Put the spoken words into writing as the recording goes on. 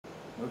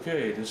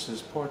Okay, this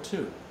is part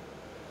 2.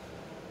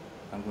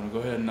 I'm going to go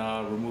ahead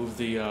and remove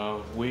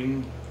the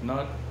wing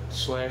nut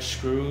slash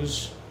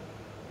screws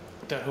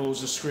that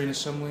holds the screen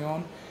assembly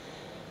on.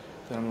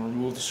 Then I'm going to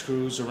remove the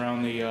screws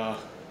around the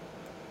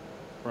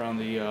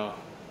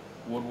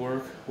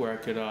woodwork where I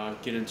could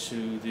get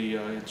into the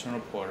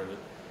internal part of it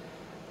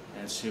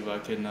and see if I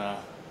can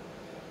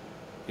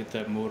get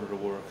that motor to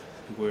work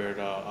where it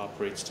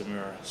operates the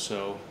mirror.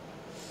 So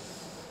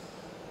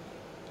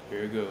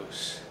here it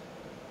goes.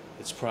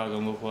 It's probably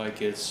going to look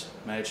like it's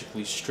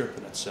magically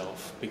stripping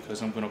itself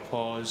because I'm going to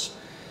pause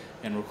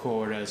and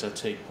record as I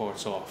take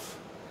parts off.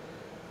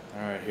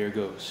 Alright, here it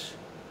goes.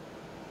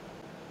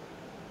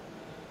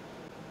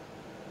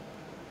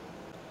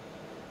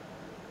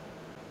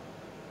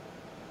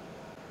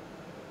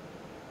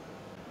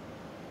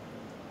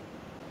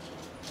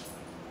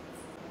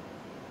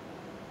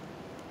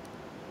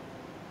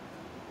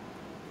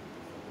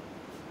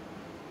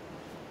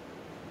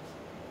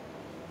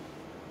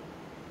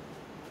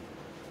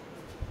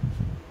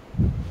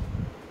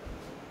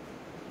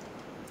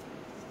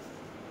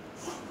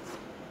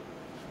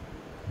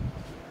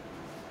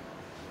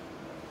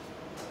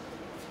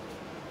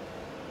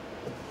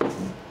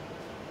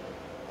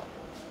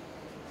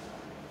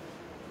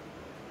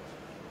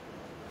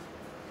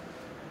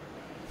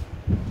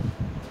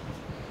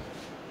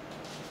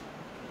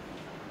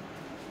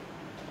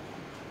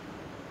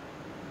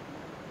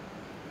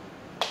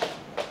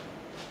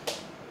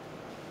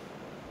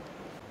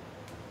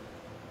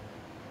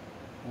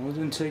 Well, it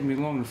didn't take me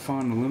long to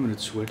find the limited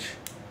switch,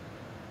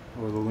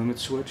 or the limit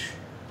switch.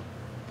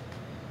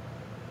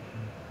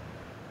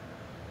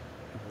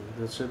 I believe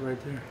that's it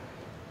right there.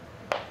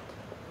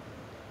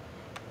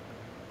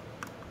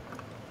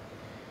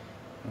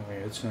 Oh yeah,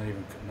 it's not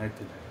even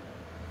connected.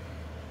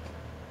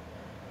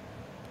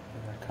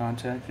 That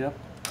contact, yep.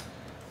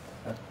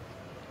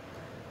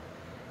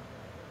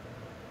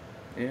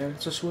 Yeah,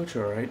 it's a switch,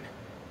 alright.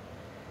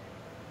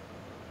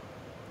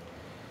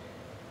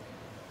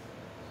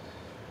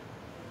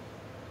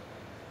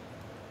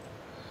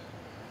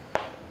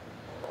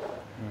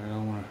 I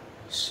want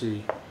to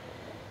see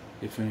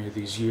if any of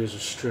these gears are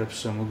stripped,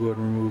 so I'm going to go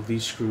ahead and remove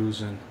these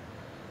screws and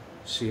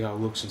see how it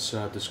looks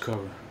inside this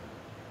cover.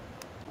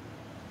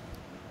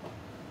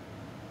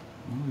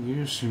 Well, the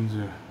gears seem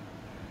to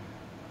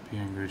be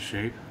in good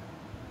shape.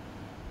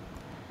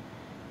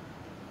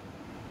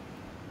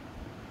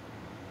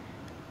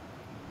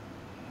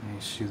 And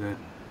you see that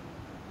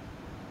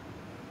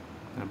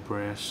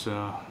brass,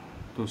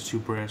 those two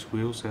brass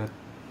wheels, that's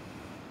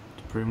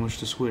pretty much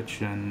the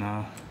switch,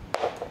 and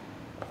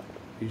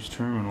these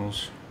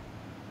terminals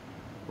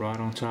right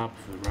on top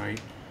of it,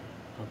 right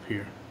up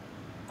here.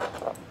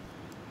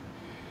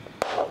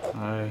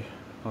 I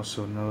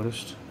also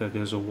noticed that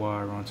there's a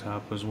wire on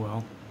top as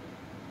well,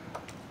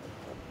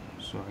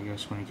 so I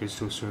guess when it gets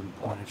to a certain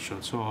point it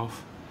shuts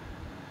off.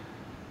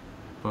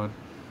 But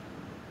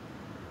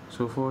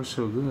so far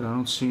so good. I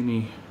don't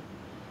see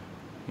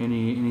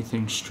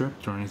anything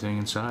stripped or anything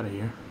inside of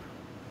here.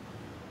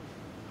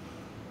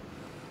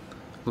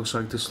 Looks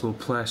like this little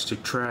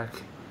plastic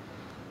track,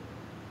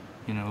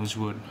 you know, is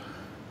what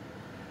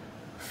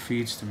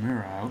feeds the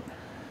mirror out.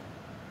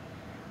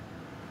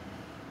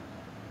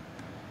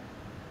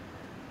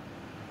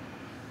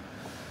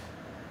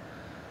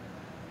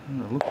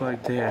 And it looked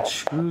like they had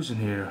screws in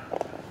here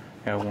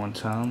at one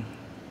time.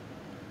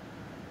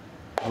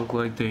 It looked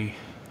like they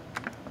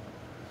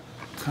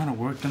kind of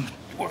worked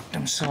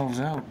themselves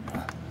out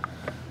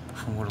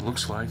from what it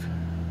looks like.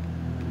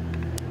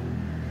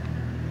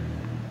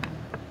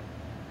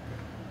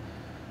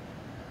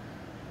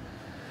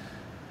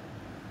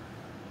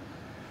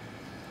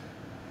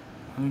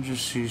 Let me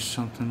just see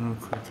something real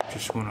quick. I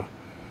just want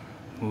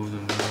to move the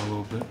mirror a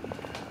little bit.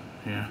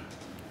 Yeah.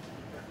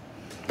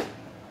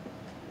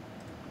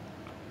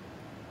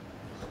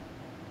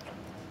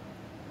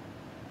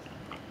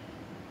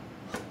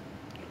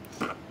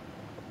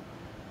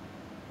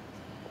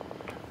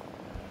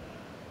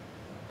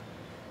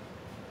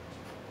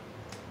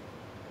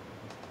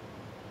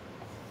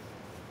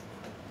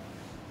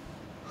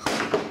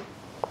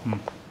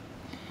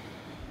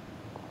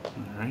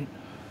 All right.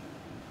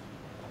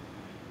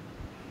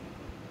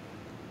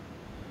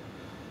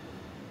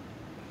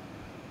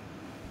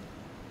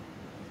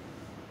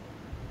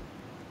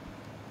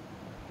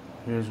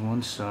 Here's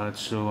one side,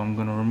 so I'm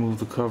going to remove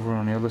the cover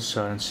on the other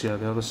side and see how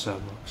the other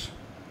side looks.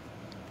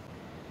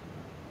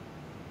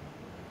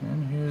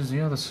 And here's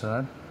the other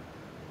side.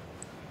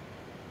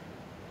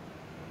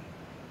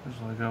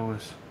 Just like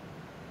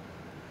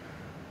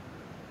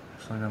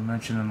I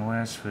mentioned in the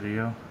last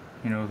video,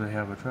 you know, they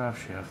have a drive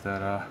shaft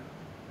that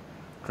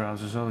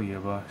drives this other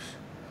gearbox.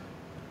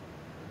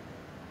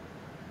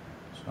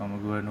 So I'm going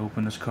to go ahead and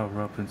open this cover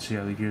up and see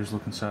how the gears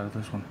look inside of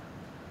this one.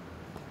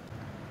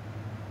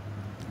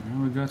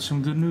 And we got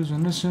some good news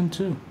on this end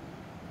too.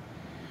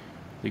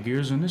 The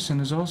gears on this end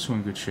is also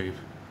in good shape.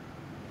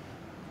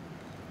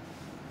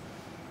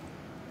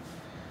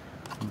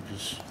 I'll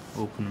just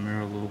open the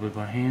mirror a little bit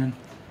by hand.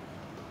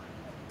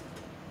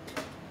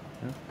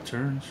 Yep, it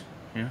turns,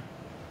 yeah.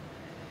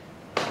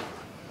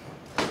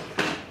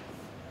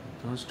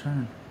 does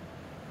turn.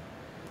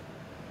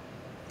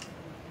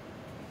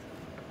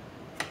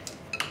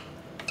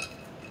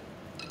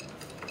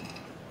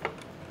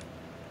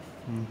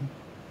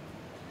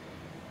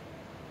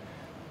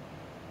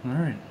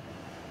 Alright.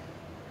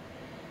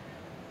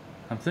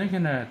 I'm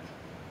thinking that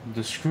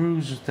the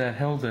screws that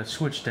held that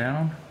switch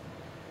down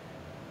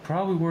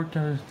probably worked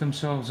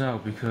themselves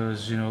out,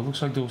 because, you know, it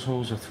looks like those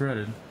holes are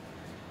threaded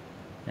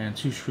and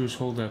 2 screws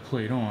hold that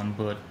plate on,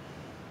 but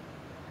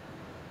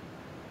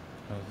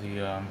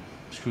the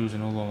screws are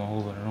no longer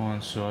holding it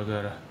on, so I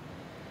gotta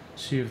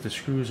see if the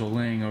screws are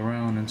laying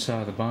around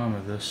inside the bottom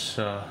of this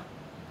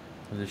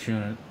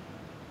unit.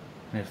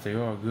 And if they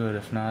are, good.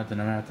 If not, then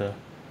I'm gonna have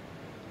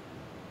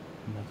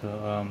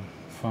to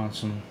find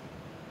some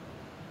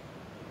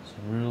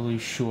really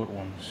short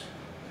ones,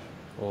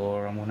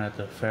 or I'm gonna have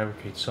to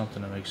fabricate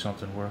something to make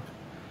something work.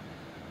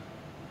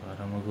 But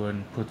I'm gonna go ahead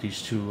and put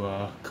these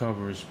 2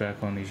 covers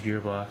back on these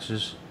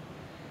gearboxes,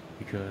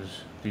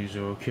 because these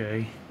are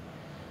okay,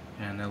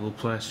 and that little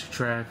plastic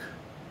track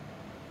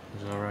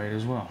is alright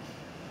as well.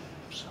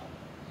 So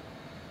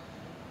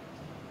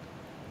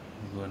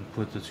I'm going to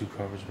put the 2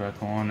 covers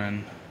back on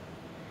and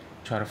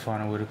try to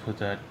find a way to put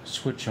that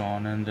switch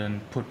on, and then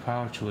put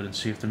power to it and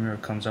see if the mirror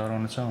comes out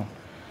on its own.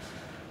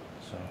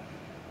 So,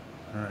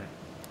 alright.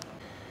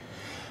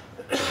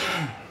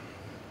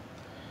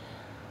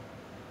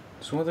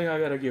 So one thing I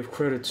gotta give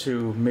credit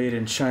to Made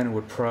in China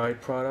with Pride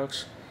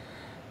products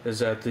is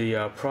that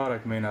the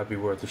product may not be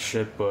worth a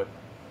shit, but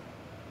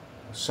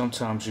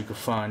sometimes you can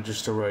find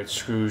just the right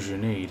screws you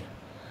need.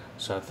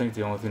 So I think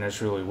the only thing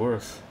that's really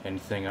worth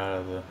anything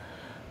out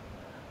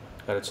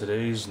of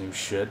today's new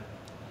shit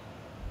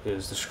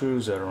is the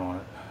screws that are on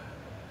it,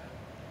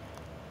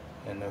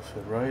 and they'll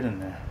fit right in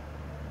there.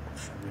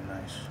 Should be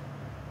nice.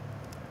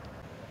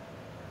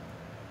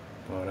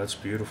 Wow, that's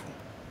beautiful.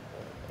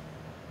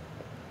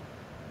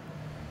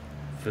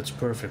 Fits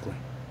perfectly.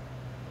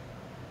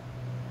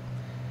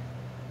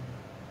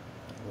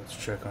 Let's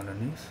check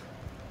underneath.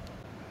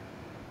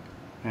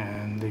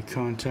 And the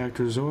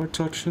contactors are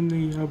touching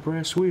the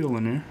brass wheel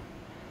in there.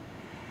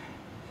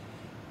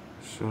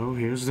 So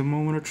here's the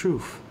moment of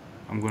truth.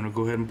 I'm going to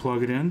go ahead and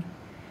plug it in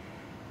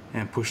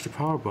and push the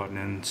power button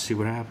and see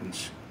what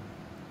happens.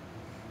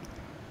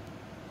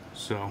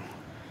 So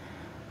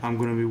I'm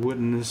going to be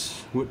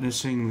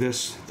witnessing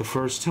this the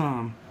first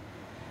time,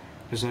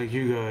 just like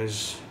you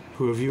guys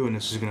who are viewing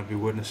this is going to be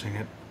witnessing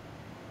it.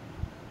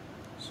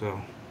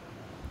 So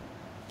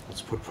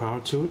let's put power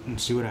to it and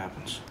see what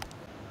happens.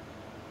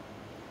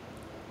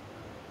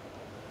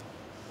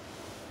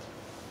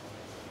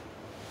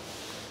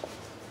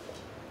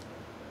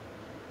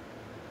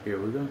 Here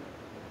we go.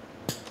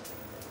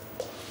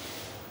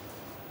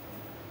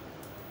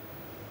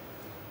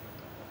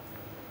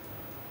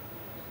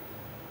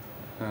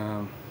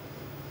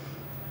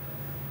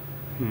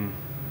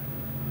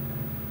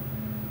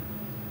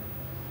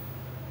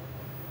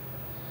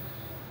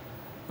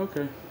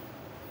 Okay.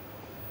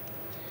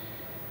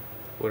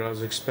 What I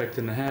was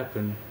expecting to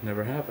happen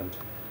never happened.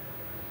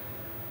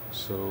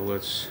 So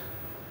let's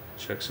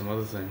check some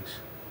other things.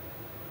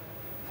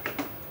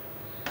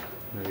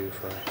 Maybe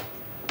if I...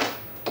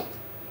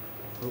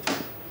 Oh,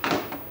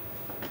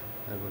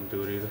 that wouldn't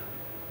do it either.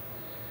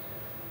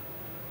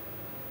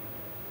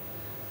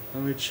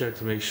 Let me check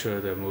to make sure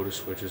that motor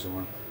switch is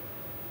on.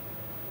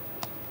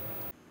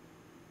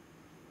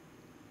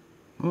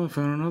 Well, I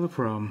found another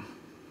problem.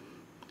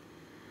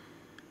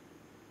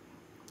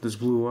 This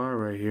blue wire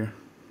right here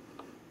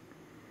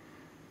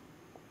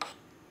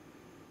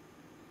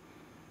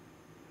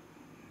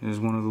is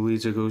one of the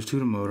leads that goes to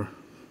the motor,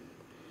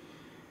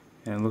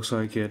 and it looks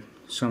like it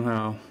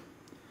somehow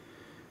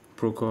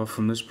broke off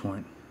from this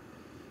point.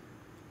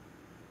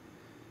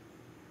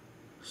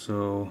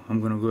 So I'm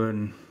gonna go ahead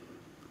and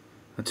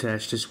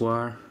attach this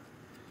wire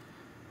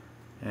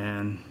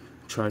and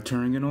try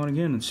turning it on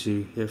again and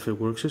see if it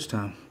works this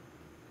time.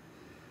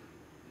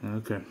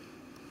 Okay.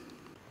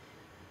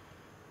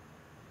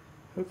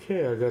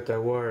 Okay, I got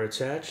that wire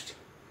attached.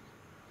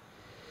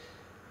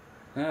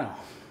 Now,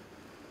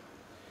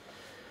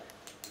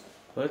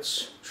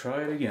 let's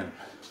try it again.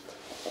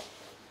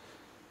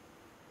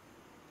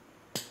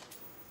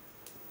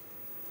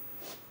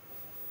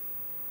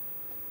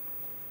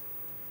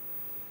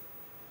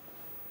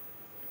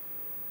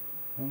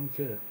 I don't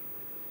get it.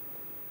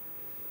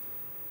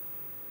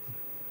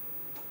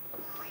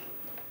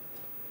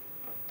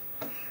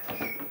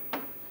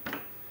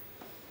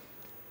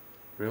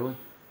 Really?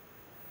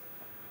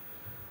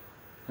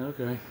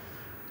 Okay.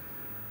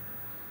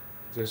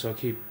 Guess I'll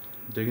keep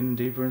digging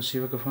deeper and see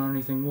if I can find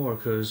anything more,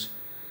 because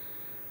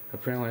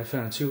apparently I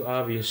found 2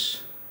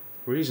 obvious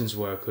reasons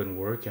why it couldn't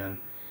work, and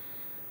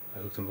I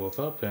hooked them both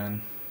up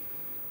and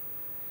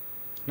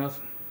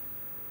nothing.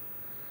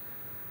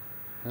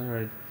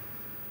 Alright.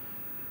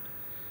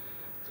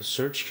 The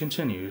search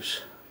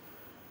continues.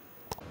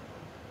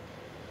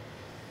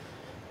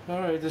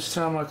 Alright, this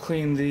time I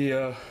cleaned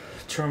the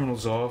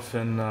terminals off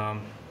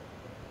and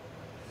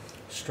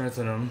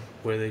strengthen them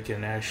where they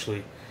can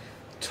actually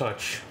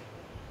touch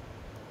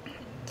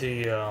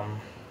the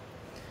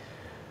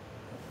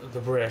the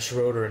brass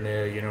rotor in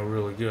there, you know,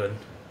 really good,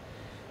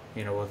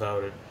 you know,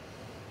 without it,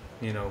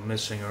 you know,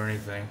 missing or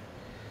anything.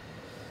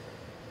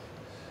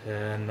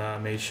 And I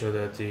made sure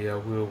that the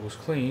wheel was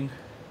clean.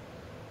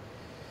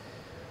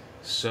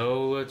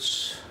 So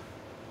let's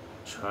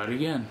try it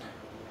again.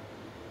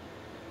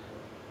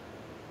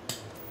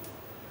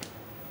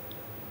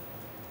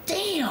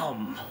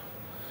 Damn!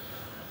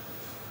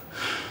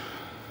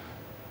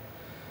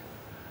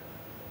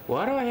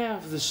 Why do I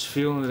have this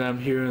feeling that I'm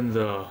hearing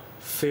the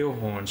fail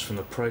horns from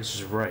The Price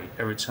is Right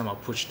every time I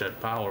push that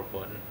power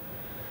button?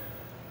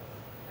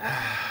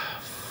 Ah,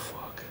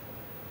 fuck.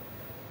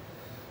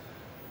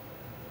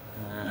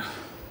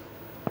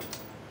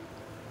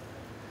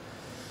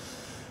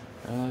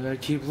 I gotta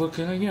keep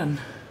looking again.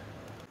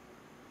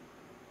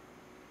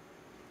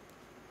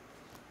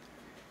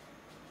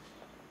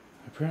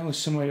 Apparently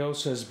somebody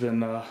else has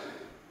been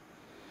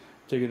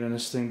digging in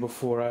this thing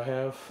before I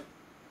have,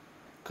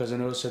 because I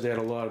noticed that they had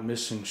a lot of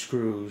missing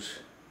screws,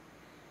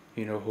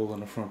 you know, holding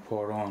the front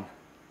part on.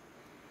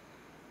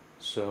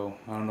 So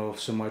I don't know if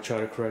somebody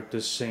tried to correct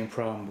this same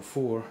problem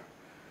before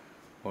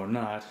or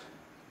not,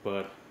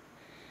 but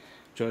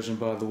judging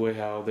by the way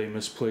how they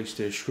misplaced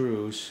their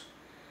screws,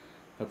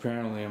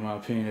 apparently in my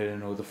opinion they didn't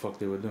know what the fuck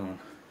they were doing.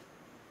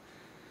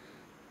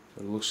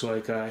 So it looks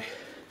like I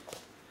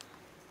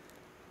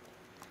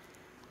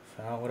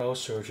found what I was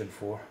searching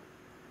for.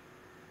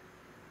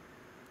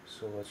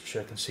 So let's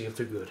check and see if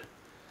they're good.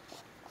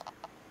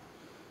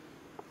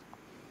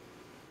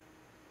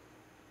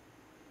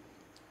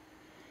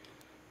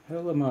 I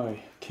let my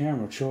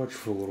camera charge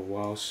for a little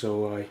while,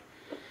 so I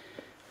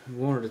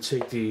wanted to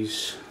take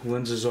these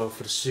lenses off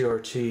of the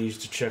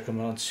CRTs to check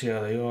them out and see how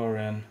they are,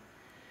 and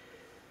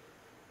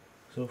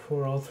so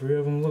far all three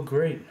of them look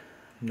great.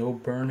 No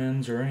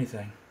burn-ins or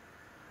anything.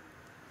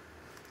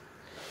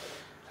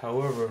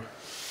 However,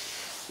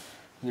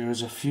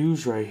 there's a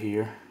fuse right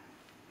here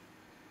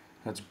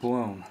that's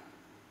blown,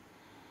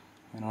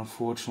 and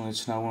unfortunately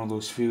it's not one of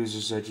those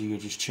fuses that you could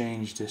just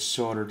change. They're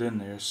soldered in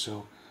there,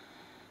 so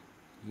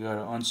you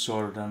gotta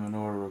unsolder them in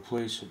order to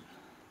replace it.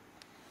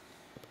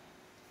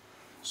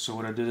 So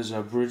what I did is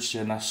I bridged it,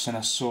 and I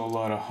saw a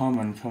lot of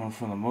humming coming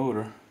from the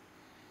motor.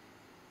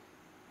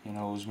 You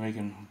know, it was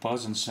making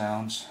buzzing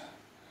sounds.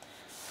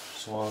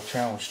 So while the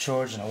camera was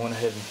charging, I went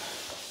ahead and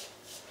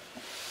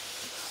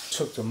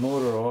took the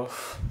motor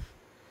off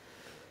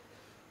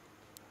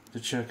to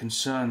check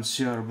inside and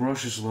see how the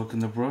brushes look,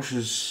 and the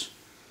brushes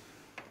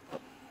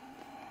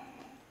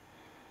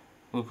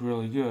look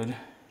really good.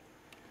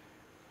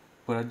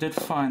 But I did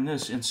find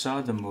this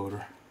inside the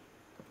motor.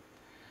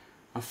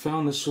 I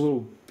found this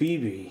little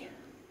BB.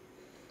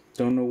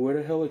 Don't know where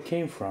the hell it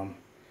came from,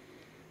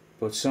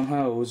 but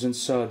somehow it was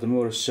inside the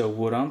motor. So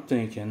what I'm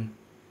thinking,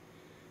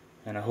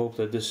 and I hope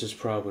that this is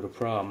probably the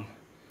problem,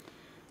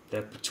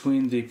 that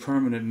between the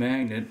permanent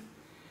magnet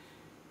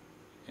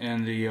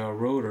and the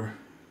rotor,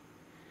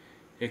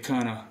 it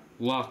kind of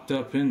locked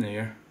up in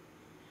there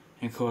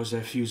and caused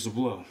that fuse to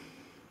blow.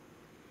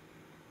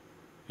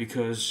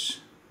 Because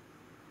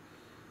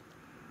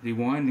the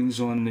windings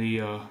on the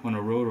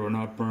rotor are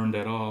not burned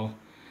at all.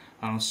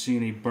 I don't see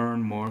any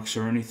burn marks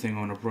or anything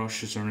on the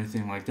brushes or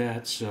anything like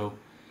that. So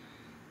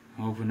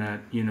I'm hoping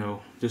that, you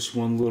know, this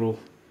one little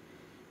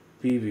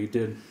BB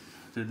did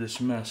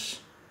this mess.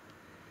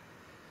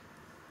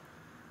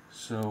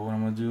 So what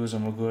I'm gonna do is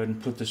I'm gonna go ahead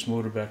and put this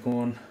motor back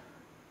on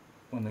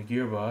the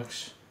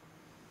gearbox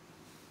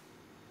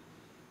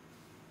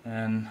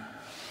and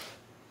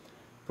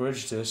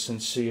bridge this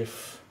and see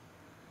if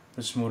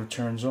this motor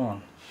turns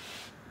on.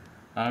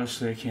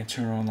 Obviously I can't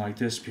turn it on like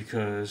this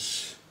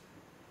because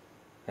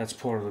that's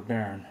part of the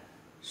bearing,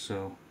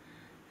 so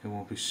it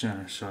won't be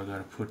center, so I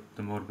gotta put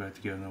the motor back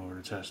together in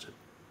order to test it.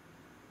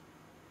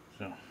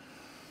 So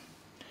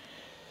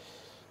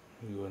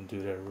let me go ahead and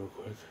do that real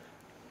quick.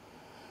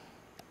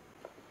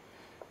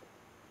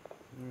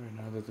 Alright,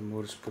 now that the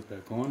motor's put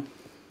back on,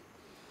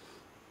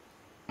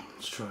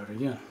 let's try it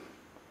again.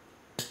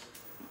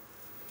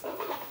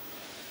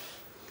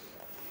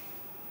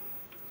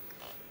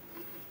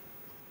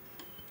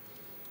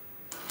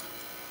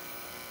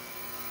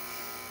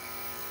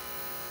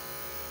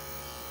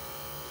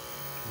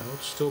 No,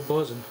 it's still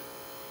buzzing.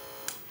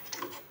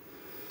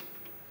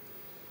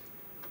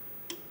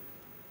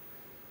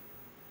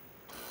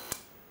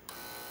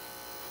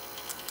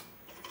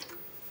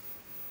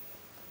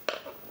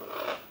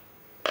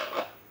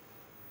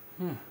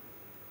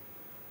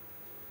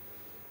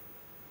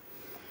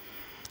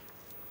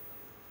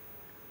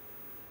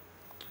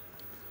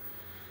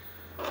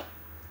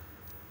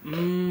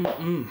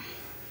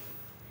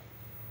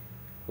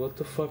 What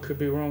the fuck could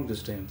be wrong with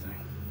this damn thing?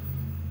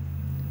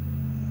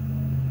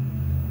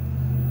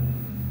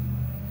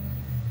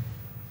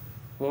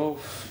 Well,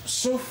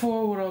 so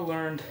far what I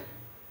learned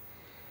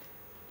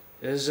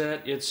is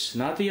that it's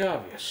not the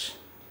obvious.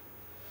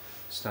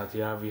 It's not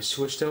the obvious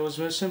switch that was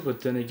missing,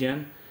 but then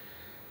again,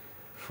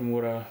 from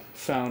what I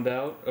found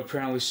out,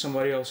 apparently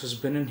somebody else has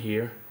been in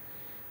here.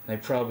 They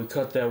probably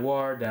cut that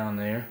wire down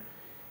there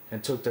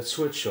and took that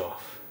switch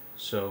off.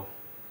 So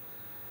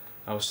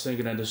I was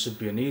thinking that this would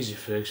be an easy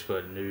fix,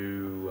 but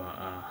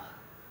no,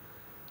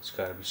 it's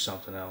got to be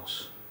something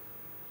else.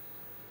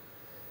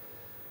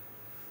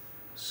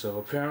 So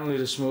apparently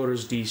this motor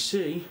is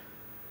DC.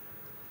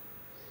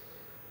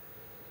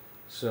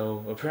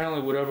 So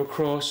apparently whatever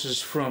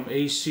crosses from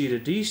AC to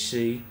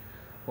DC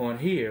on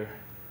here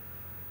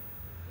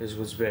is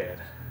what's bad.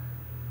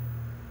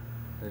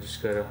 I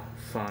just gotta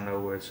find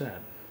out where it's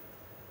at.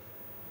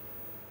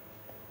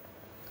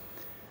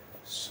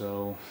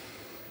 So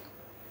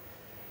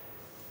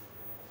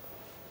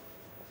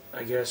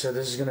I guess that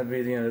this is gonna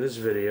be the end of this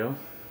video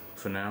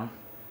for now,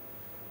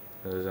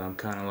 because I'm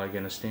kind of like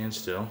in a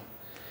standstill.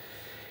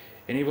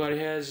 Anybody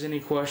has any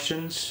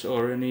questions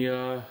or any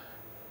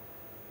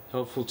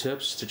helpful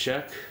tips to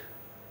check,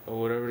 or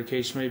whatever the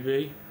case may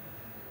be,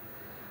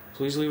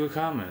 please leave a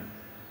comment,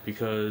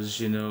 because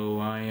you know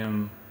I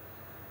am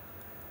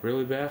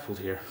really baffled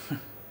here.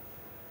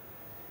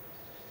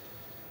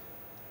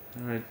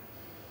 Alright,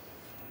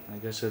 I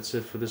guess that's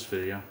it for this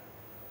video.